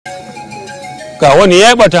Ga wani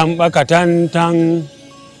ya batan bakatantan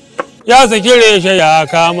ya saki reshe ya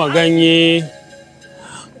kama ganye.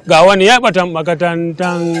 Ga wani ya batan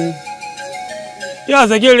bakatantan ya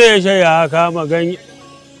saki reshe ya kama ganye.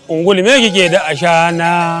 Ungul me kike da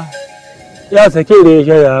ashana ya saki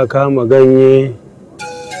reshe ya kama ganye.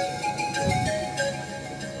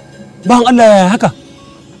 Ban Allah ya haka.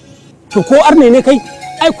 To ko arne ne kai?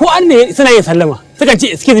 Ai ko arne suna yin sallama. Sukan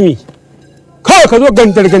ce excuse me. Kawai ka zo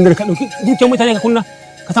gandar ka ɗauki dukiyar mutane ka kunna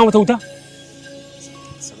ka samu ta wuta.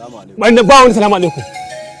 Salamu alaikum. Ba wani salamu alaikum.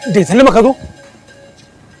 Da sallama ka zo?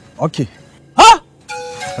 Okay. Ha?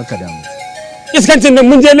 Haka da mu. Iskancin nan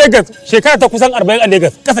mun je Lagos shekara ta kusan 40 a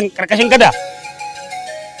Lagos kasan karkashin gada.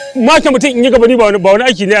 Mace mutum in yi gaba ni ba wani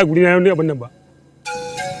aiki ne a guri na abin nan ba.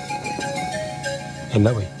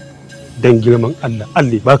 Allah bai. Dan girman Allah,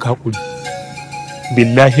 Allah baka hakuri.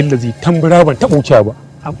 Billahi lazi tambura ban taɓa wuce ba.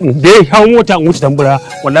 Da ya hawo mota in wuce tambura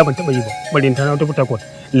wallahi ban taɓa yi ba. Bari in tana ta fita kwat.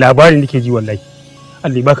 Labarin nake ji wallahi.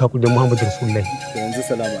 Allah baka hakuri da Muhammadu Rasulullahi. Yanzu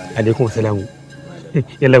salamu alaikum. Alaikum salamu.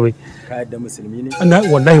 Yalla bai. Ka yadda musulmi ne?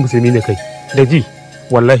 Wallahi musulmi ne kai. Da ji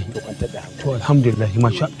wallahi. To kwantar da hankali. To alhamdulillah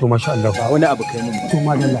masha Allah. Ba wani abu kai mun ba. To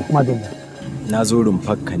madalla. Na zo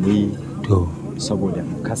rumfarka ne To saboda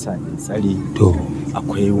kasa in tsare. to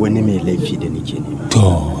Akwai wani mai laifi da nake nema.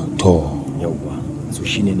 to Yawwa. So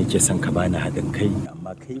shine nake son ka bani haɗin kai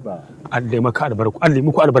amma kai ba. Allah ya maka albarka. Allah ya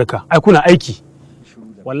muku albarka. Ai kuna aiki.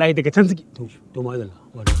 Wallahi daga can suke. To madalla.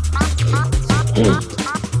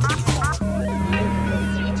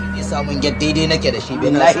 Samun get daidai nake da shi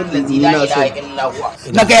billahi allazi la ilaha illa huwa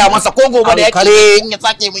na gaya masa ko gobe da yake in ya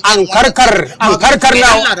sake min An karkar na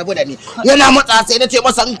Allah rabu da ni yana matsa sai na ce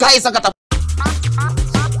masa in kai saka ta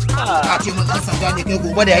ka ce mun dan sanda ne kai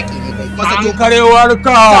gobe da yake ne kai masa to karewar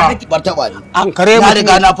ka. bar taba ni An kare na mu.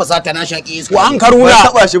 riga na fasata na shaki iska An karuna.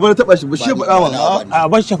 Taba shi ba shi faɗa mana. A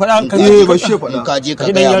bar shi faɗa an kare. Eh ba shi faɗa. in ka je ka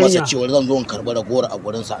Gidan gaya masa yarinya. cewa zan zo in karɓi ragowar a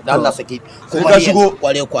gurin sa dan Allah sake Sai ka shigo.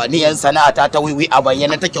 kware kwa ni yan sana'ata ta wiwi a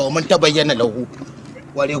bayyana take wa mun ta bayyana lahu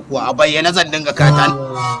kware kuwa a bayyana zan dinga kata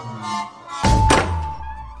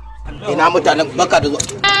ina mutanen baka da zuwa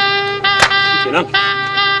Kenan.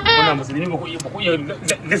 Kuna musulmi ba ku iya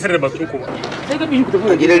lisar da bakin ku ba. Sai ka bi ku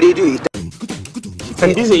tafi. gidan rediyo ita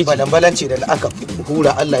Sandi zai yi. balan-balanci da aka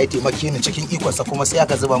hura Allah ya taimake ni cikin ikonsa kuma sai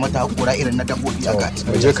aka zuba mata hakura irin na dabbobi aka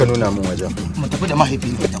Waje ka nuna min wajen. mu tafi da mahaifi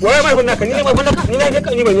Wai mai naka ni ne mai naka ni ne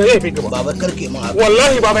ni ban yi ba. babar karke mun haka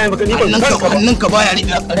Wallahi baba ya baka ni ban hannunka baya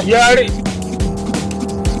riƙe ya